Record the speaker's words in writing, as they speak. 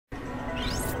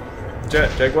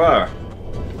Jaguar.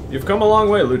 You've come a long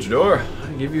way, Luchador.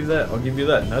 I'll give you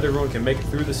that. Not everyone can make it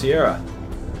through the Sierra.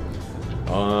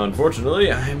 Unfortunately,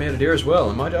 I made it here as well,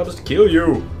 and my job is to kill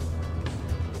you.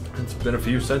 It's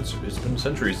been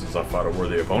centuries since I fought a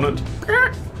worthy opponent.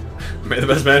 May the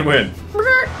best man win.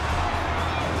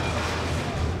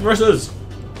 Versus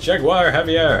Jaguar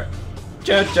Javier.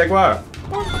 Jaguar.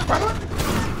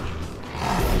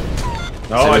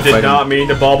 No, I did not mean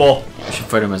to bubble. We should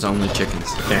fight him as only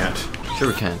chickens. Can't. Sure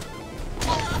we can.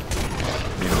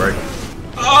 Need a break.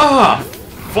 Ah!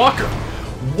 Fucker!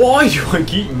 Why do I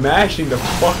keep mashing the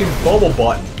fucking bubble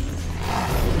button?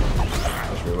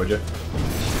 Touch me, would you?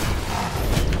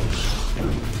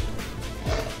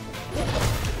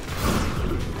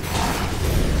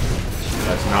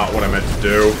 That's not what I meant to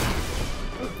do.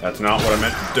 That's not what I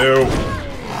meant to do.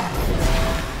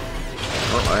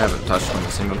 Oh, I haven't touched him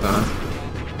a single time.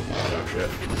 Oh shit.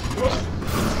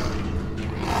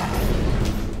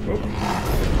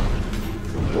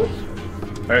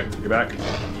 Hey, get back.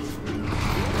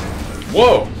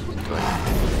 Whoa!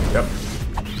 Yep.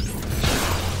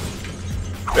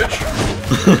 Bitch!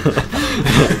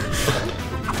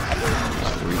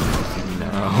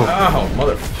 No. Ow,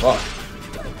 motherfuck.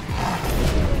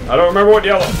 I don't remember what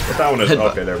yellow. What that one is.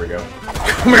 Okay, there we go.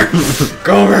 Come here!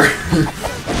 Come here!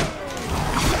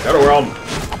 Gotta realm.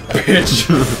 Bitch!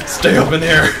 Stay up in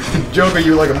there. Joker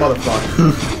you like a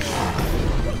motherfucker.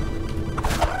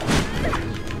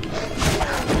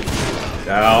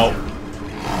 Ow.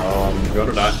 Oh, I'm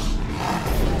gonna die.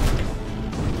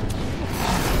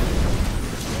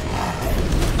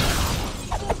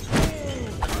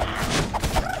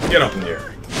 Get up in the air.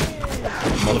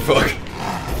 Motherfucker.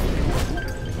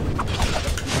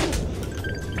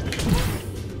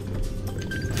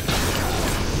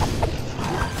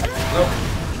 Nope.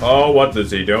 Oh, what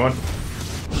is he doing?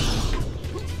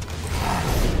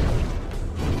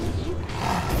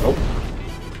 Nope.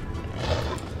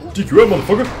 Did you have,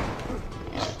 motherfucker?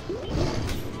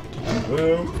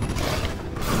 Well.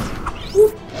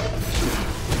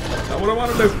 Not what I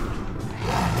want to do.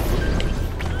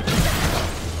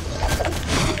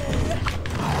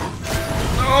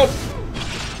 Oh!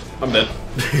 I'm dead.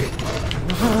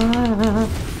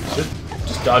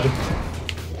 just dodge him.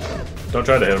 Don't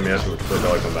try to hit him yet, he'll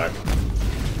probably come back.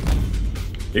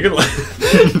 You can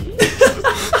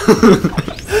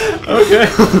okay.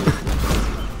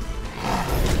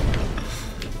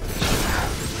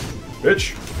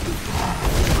 Bitch.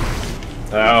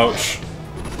 Ouch.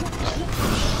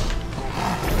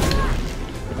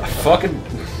 I fucking...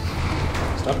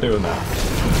 Stop doing that.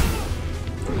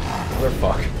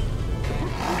 Motherfuck.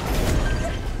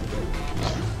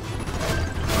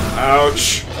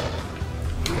 Ouch.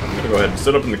 I'm gonna go ahead and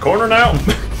sit up in the corner now.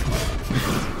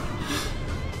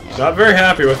 He's not very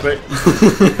happy with me.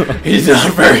 He's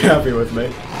not very happy with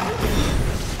me.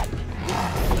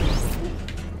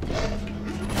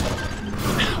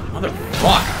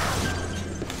 Motherfuck.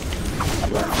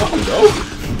 You wanna fucking go?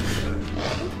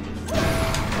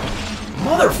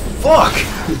 Motherfuck!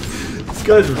 This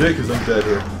guy's ridiculous. I'm dead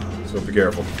here. So be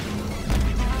careful.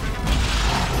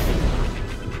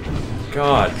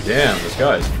 God damn, this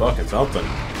guy is fucking something.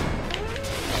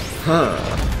 Huh.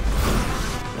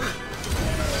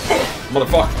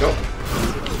 Motherfucker, go.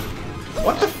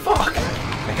 What the fuck?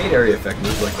 I hate area effect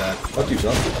moves like that. Fuck you,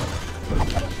 son.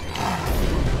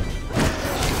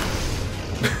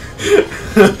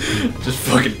 Just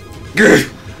fucking...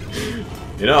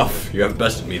 Enough. You have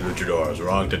bested me, Luchador. I was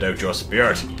wrong to doubt your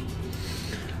spirit.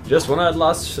 Just when I'd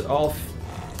lost all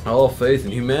faith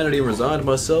in humanity and resigned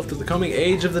myself to the coming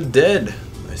age of the dead,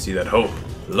 I see that hope,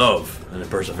 love, and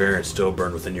perseverance still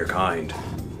burn within your kind.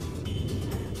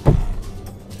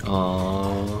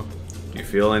 Aww. Do you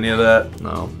feel any of that?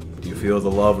 No. Do you feel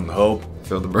the love and the hope?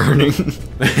 Feel the burning.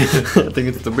 I think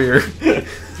it's the beer.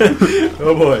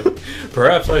 Oh boy.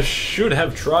 Perhaps I should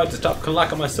have tried to stop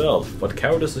Kalaka myself, but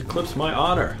cowardice eclipsed my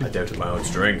honor. I doubted my own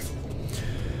strength.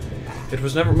 It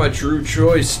was never my true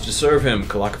choice to serve him.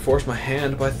 Kalaka forced my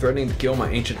hand by threatening to kill my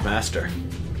ancient master.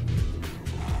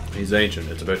 He's ancient.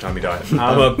 It's about time he died.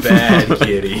 I'm a bad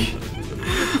kitty.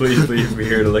 Please leave me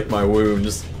here to lick my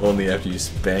wounds. Only after you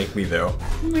spank me, though.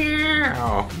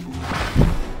 Meow.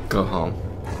 Go home.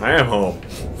 I am home.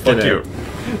 Fuck you.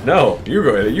 No, you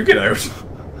go ahead. You get out.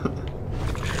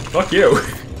 Fuck you.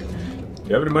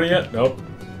 You have any money yet? Nope.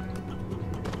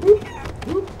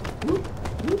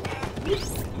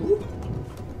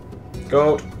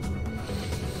 Go.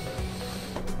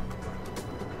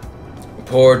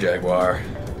 Poor Jaguar.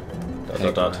 Dot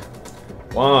dot dot.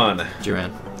 Juan.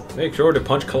 Duran. Make sure to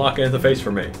punch Kalaka in the face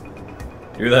for me.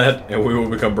 Do that, and we will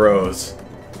become bros.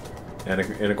 And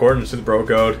in accordance to the bro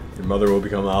code, your mother will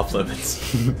become off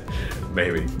limits.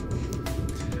 Maybe.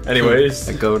 Anyways.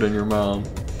 A goat and your mom.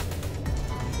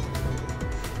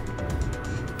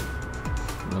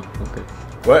 No, okay.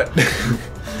 What?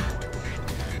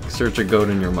 Search a goat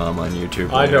and your mom on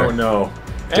YouTube. I later. don't know.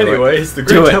 Do Anyways, it. the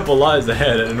Do Great it. Temple lies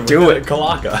ahead and Do within it.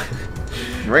 Kalaka.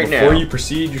 Right now. Before you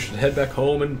proceed, you should head back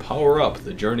home and power up.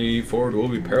 The journey forward will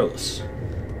be perilous.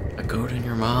 A goat and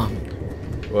your mom.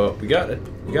 Well, we got it.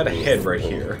 We got a head right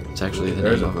here. It's actually the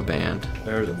There's name of a band.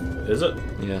 There's a. Is it?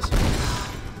 Yes.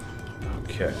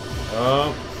 Okay.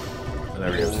 And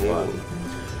there we go. Spot.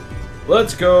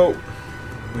 Let's go.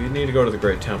 We need to go to the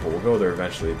Great Temple. We'll go there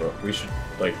eventually, but we should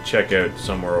like check out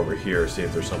somewhere over here, see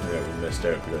if there's something that we missed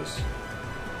out because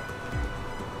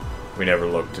we never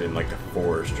looked in like the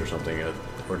forest or something,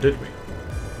 or did we?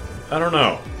 I don't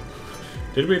know.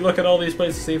 Did we look at all these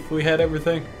places to see if we had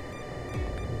everything?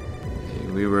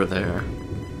 We were there.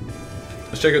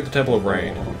 Let's check out the Temple of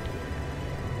Rain.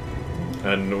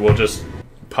 And we'll just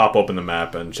pop open the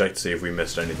map and check to see if we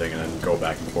missed anything and then go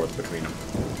back and forth between them.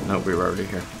 Nope, we were already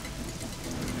here.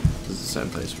 This is the same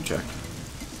place we checked.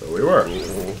 So we were.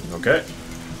 Okay.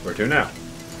 Where to now?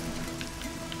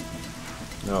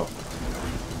 No.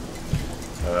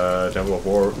 Temple of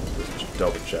War. Just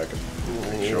double checking.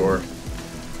 Make sure.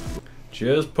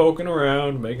 Just poking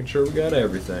around, making sure we got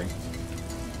everything.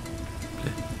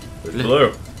 There's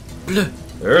blue. Blue.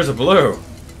 There's a blue.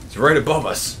 It's right above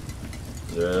us.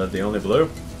 Is that the only blue?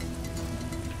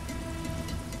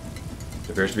 It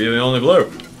appears to be the only blue.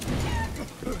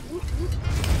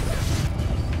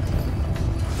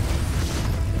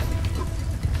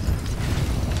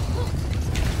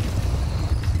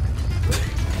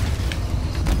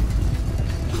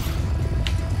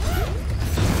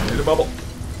 Need a bubble.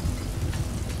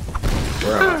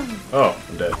 Where am I? Oh,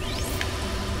 I'm dead.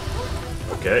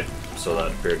 Okay, so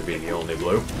that appeared to be the only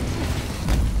blue.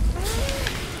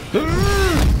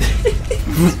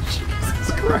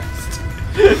 Jesus Christ.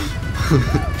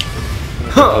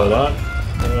 Hold on.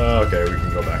 Okay, we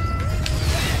can go back.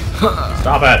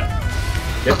 Stop it!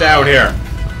 Get down here!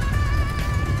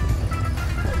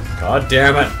 God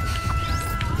damn it!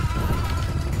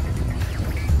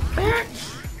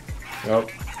 Oh,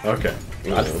 okay.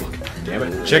 God damn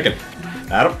it. Chicken.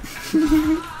 Adam.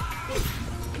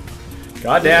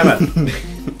 God damn it!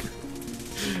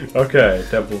 Okay,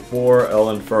 Temple 4, El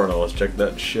Inferno. Let's check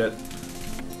that shit.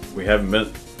 We haven't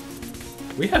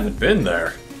been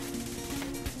there.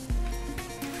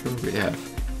 Sure we have.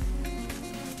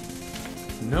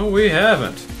 No, we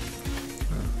haven't.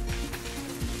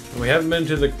 We haven't been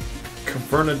to the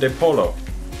Caverna de Polo.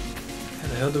 How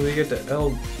the hell do we get to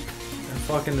El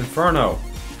fucking Inferno?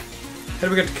 How do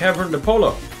we get to Caverna de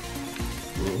Polo?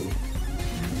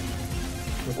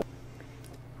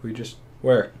 We just...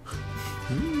 Where?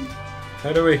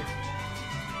 How do we...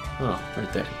 Oh,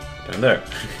 Right there. down there.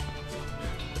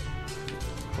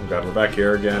 Oh god, we're back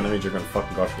here again. That means you're gonna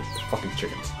fucking go after fucking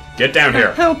chickens. Get down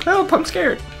here! Help! Help! I'm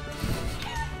scared.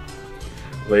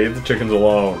 Leave the chickens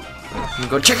alone. You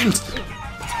go chickens.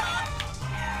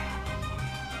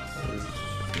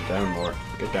 Get down more.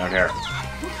 Get down here.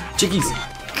 Chickies.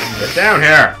 Get down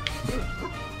here!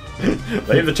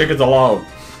 Leave the chickens alone.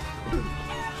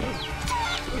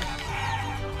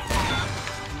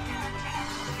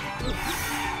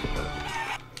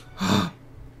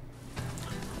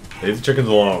 Leave the chickens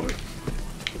alone.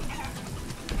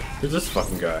 Who's this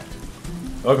fucking guy?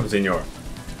 Welcome, senor.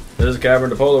 This is a Cavern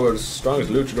de Polo where the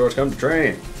strongest luchadors come to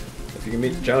train. If you can meet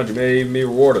the challenge, you may even be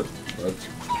rewarded. Let's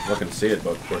look and see it,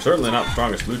 but we're certainly not the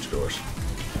strongest luchadors.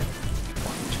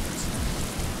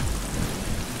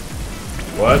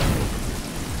 What?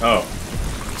 Oh.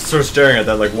 Sort of staring at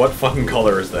that like, what fucking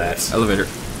color is that? Elevator.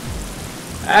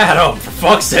 Adam, for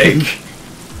fuck's sake!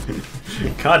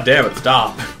 God damn it,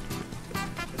 stop.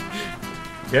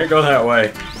 Can't go that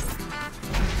way.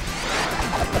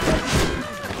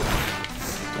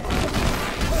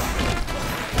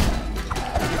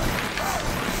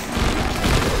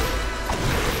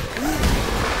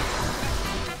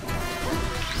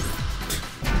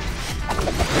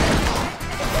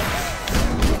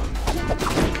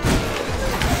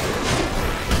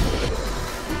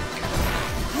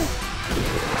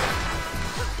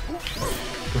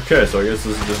 Okay, so I guess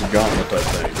this is just a gauntlet type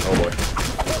thing. Oh boy.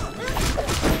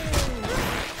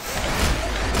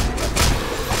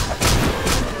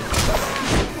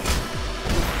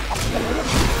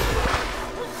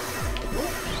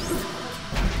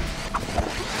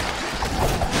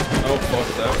 Oh, fuck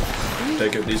that.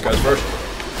 Take out these guys first.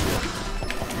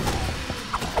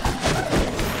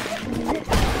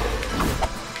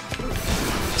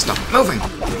 Stop moving.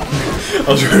 I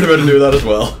was right about to do that as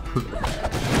well.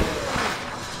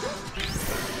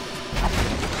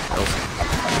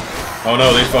 Oh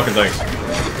no, these fucking things.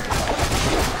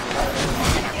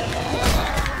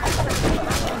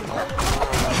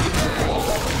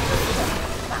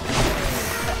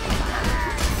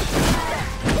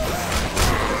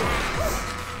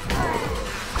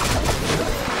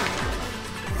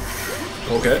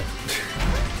 Okay.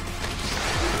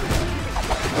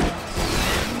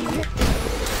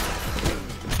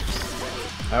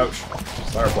 Ouch.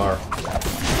 Fire flower.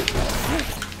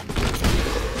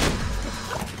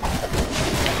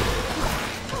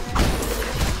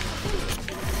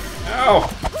 Ow!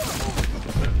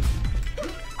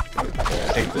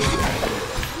 Take this.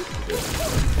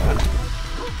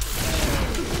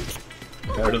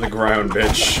 Out of the ground,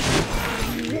 bitch.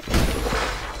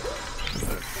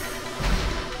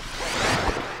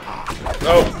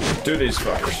 Oh, do these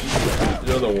fuckers.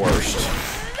 They're the worst.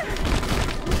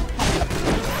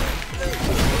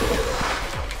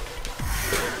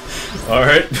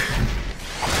 Alright.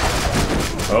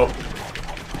 Oh.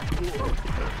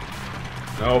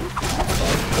 Nope.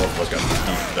 Both of us got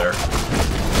deep there.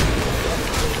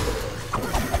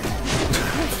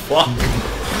 Fuck.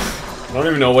 I don't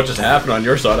even know what just happened on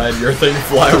your side. I had your thing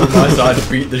fly over my side to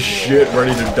beat the shit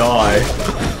ready to die.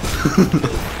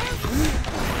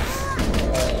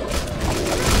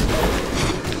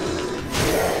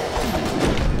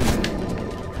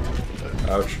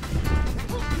 Ouch.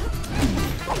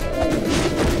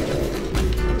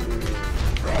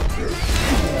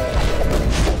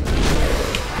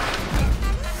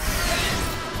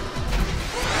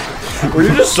 Were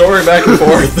you just soaring back and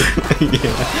forth?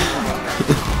 Yeah.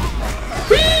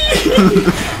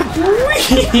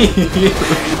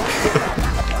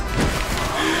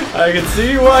 I can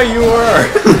see why you were.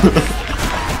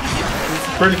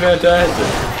 It's pretty fantastic.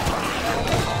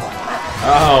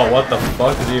 Ow, what the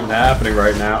fuck is even happening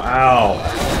right now? Ow.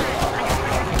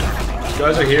 These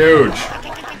guys are huge.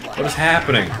 What is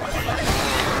happening?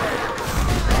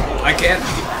 I can't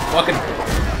fucking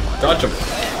touch them.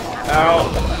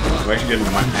 Ow. I'm actually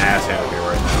getting my ass out of here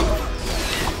right now.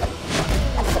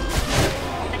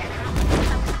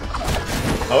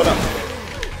 Hold up.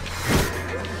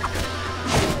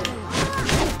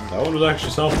 That one was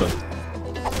actually something.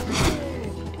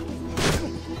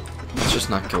 Let's just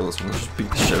not kill this one, let's just beat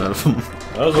the shit out of him.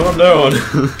 That's what I'm doing.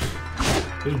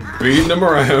 Just beating him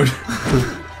around.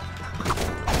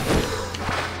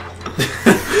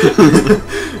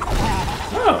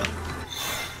 Oh.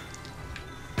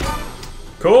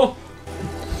 Cool.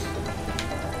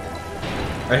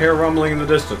 I hear rumbling in the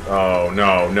distance. Oh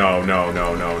no, no, no,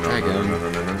 no, no, no, no, no, no,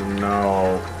 no, no, no,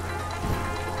 no.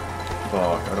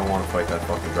 Fuck, I don't want to fight that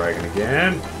fucking dragon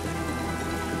again.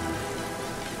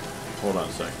 Hold on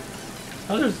a sec.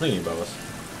 How's there thinking above us?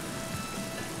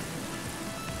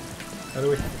 How do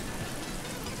we...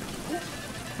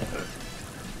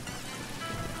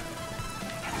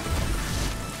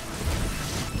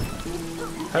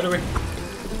 How do we...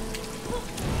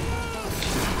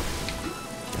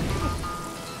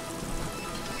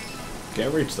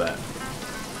 Can't reach that.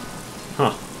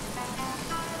 Huh.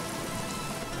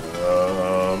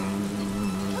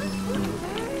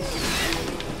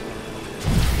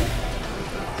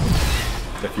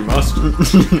 If you must.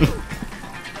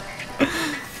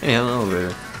 Hey, an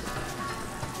elevator.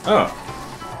 Oh.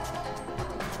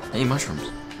 Hey,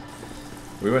 mushrooms.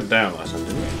 We went down last time,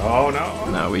 didn't we? Oh no.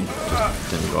 No, we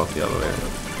just didn't go off the elevator.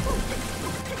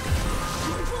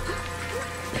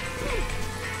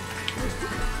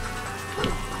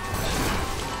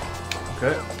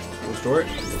 Okay, full story.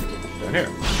 Down here.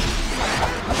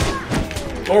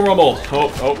 More rumble.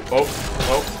 Oh, oh, oh,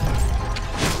 oh.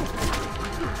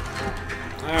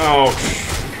 Ouch.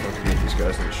 Fucking hate these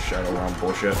guys in the shadow realm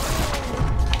bullshit.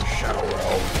 Shadow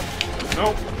realm.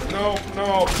 No, no,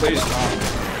 no. Please stop.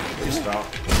 Please stop.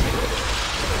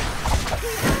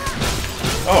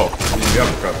 Oh, you got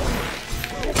the crap.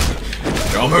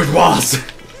 Almost boss.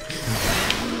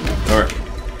 Alright.